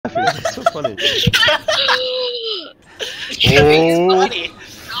laughing? It's so funny. It's funny.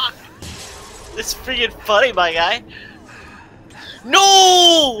 It's freaking funny, my guy.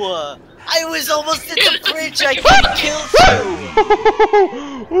 No! I was almost at the bridge. I could have killed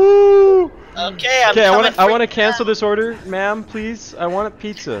you. Okay, I'm coming. I want to cancel this order, ma'am, please. I want a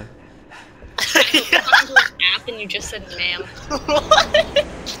pizza. You got into an app and you just said ma'am.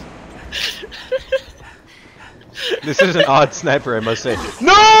 What? This is an odd sniper, I must say.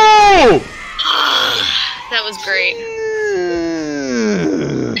 No! That was great.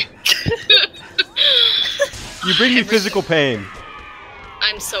 You bring me physical pain.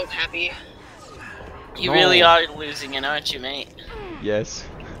 I'm so happy. You really are losing it, aren't you, mate? Yes.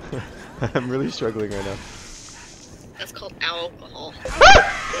 I'm really struggling right now. That's called alcohol.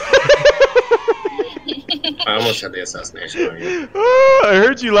 I almost had the assassination on you. Oh, I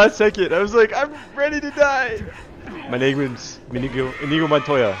heard you last second. I was like, I'm ready to die. My name is Inigo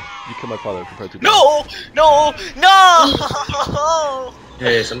Montoya. You killed my father compared to No! No! No!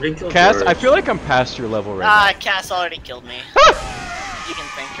 Hey, somebody killed Cass, George. I feel like I'm past your level right Cass already killed me. You can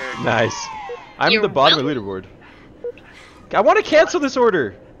thank her. now. Nice. I'm You're the bottom of the leaderboard. I want to cancel this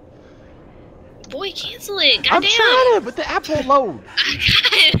order. Boy, cancel it. I'm Goddamn. trying to, but the app won't load.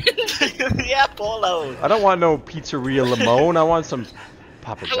 Yeah, Polo. I don't want no Pizzeria Limone. I want some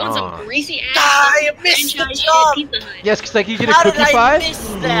Papa I want some John. greasy ass. I missed the franchise jump. shit Pizza Hut. Yes, because like you get a How cookie did I pie. miss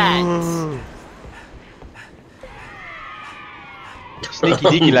that? Sneaky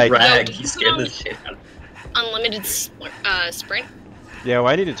deaky like. Rag, he scared the shit out of me. Unlimited sprint. Yeah, well,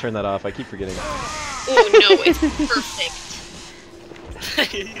 I need to turn that off. I keep forgetting. Oh no, it's perfect.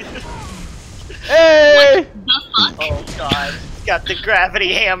 Hey! The fuck? Oh god. Got the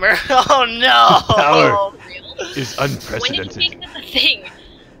gravity hammer. Oh no. Power Real? is When did you unprecedented. make that a thing?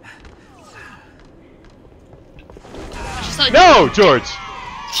 I just saw No, George.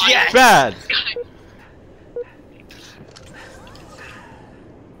 Yes. Bad. God.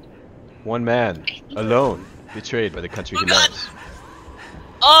 One man, alone, betrayed by the country he Oh, God. loves.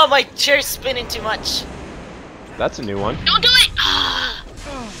 Oh, my chair's spinning too much. That's a new one. Don't do it! Ah!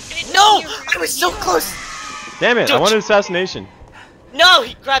 No! I was so close. Damn it! I George. wanted assassination. No,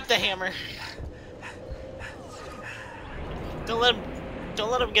 he grabbed the hammer. Don't let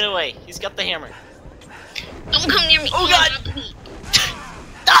him get away. He's got the hammer. Don't come near me! Oh, God. please.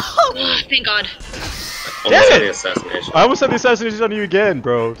 No! Oh, thank God. Almost Damn had it! the assassination. I almost had the assassination on you again,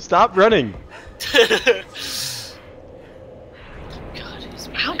 bro. Stop running. God, he's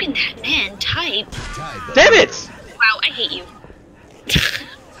How can that man type? Damn it! Wow, I hate you.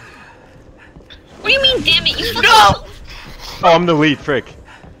 What do you mean, damn it? You fucking No! Oh, I'm the lead, frick.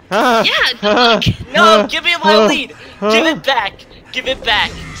 Yeah, the fuck? No, give me my lead. Give it back. Give it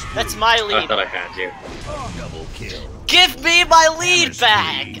back. That's my I lead. thought I had you. Give me my lead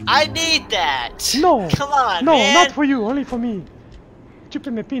back. I need that. No. Come on, No, man. not for you, only for me.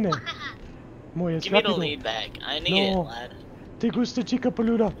 Chúpeme pine. Muy Give me the rápido. lead back. I need No. it, lad. Te gusta chica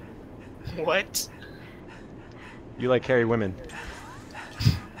peluda. What? You like hairy women.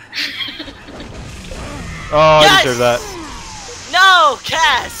 Oh, I Yes! deserve that. No,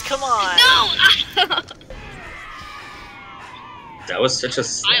 Cass, come on. No! That was such a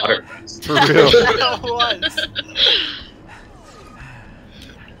slaughter fest. For real. That was.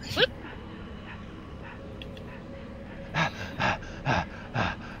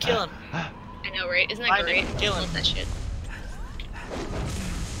 Kill him. I know, right? Isn't that Find great? him, kill I him. love that shit.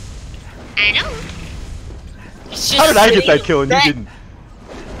 I know. He's just How did I get that sitting kill and you back. didn't?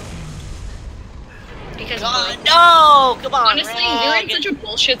 Because God, no! Come on, honestly, you're in Rag. such a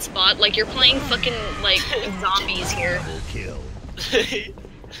bullshit spot. Like, you're playing fucking, like, zombies here.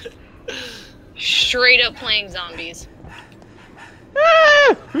 Straight up playing zombies.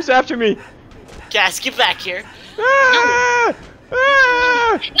 Ah, who's after me? Cass, get back here. Ah,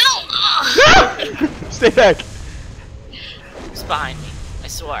 ah, No! Ugh. ah. Stay back. Who's behind me? I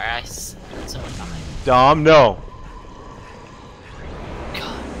swear, I heard someone behind me. Dom, no.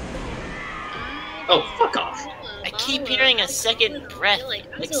 God. Oh, fuck off. I keep hearing a second breath. Like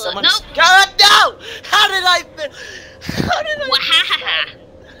someone's. Nope. God, no! How did I? How did I? Wahahaha.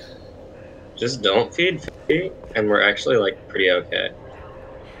 Just don't feed Fee, and we're actually, like, pretty okay.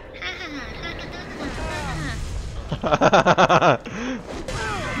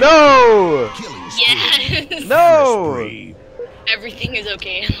 No! Yes! No! Everything is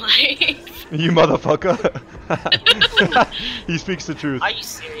okay in life. You motherfucker. He speaks the truth. Are you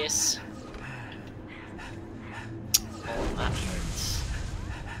serious? Oh, that hurts.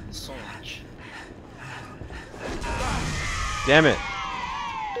 So much. Damn it.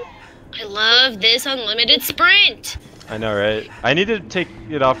 I love this unlimited sprint. I know, right? I need to take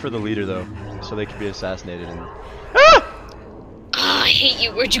it off for the leader though, so they can be assassinated. And ah! Oh, I hate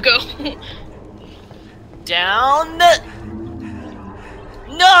you. Where'd you go? Down. No,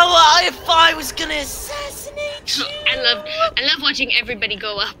 if I was gonna assassinate you. I love watching everybody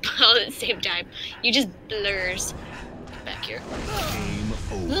go up all at the same time. You just blurs. Get back here.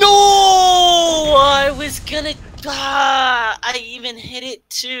 No, I was gonna. I even hit it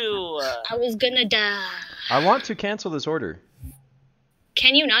too. I was gonna die. I want to cancel this order.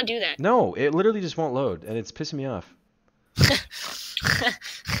 Can you not do that? No, it literally just won't load, and it's pissing me off.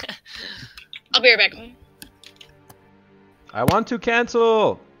 I'll be right back. I want to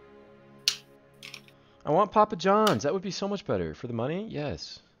cancel. I want Papa John's. That would be so much better for the money.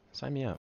 Yes, sign me up.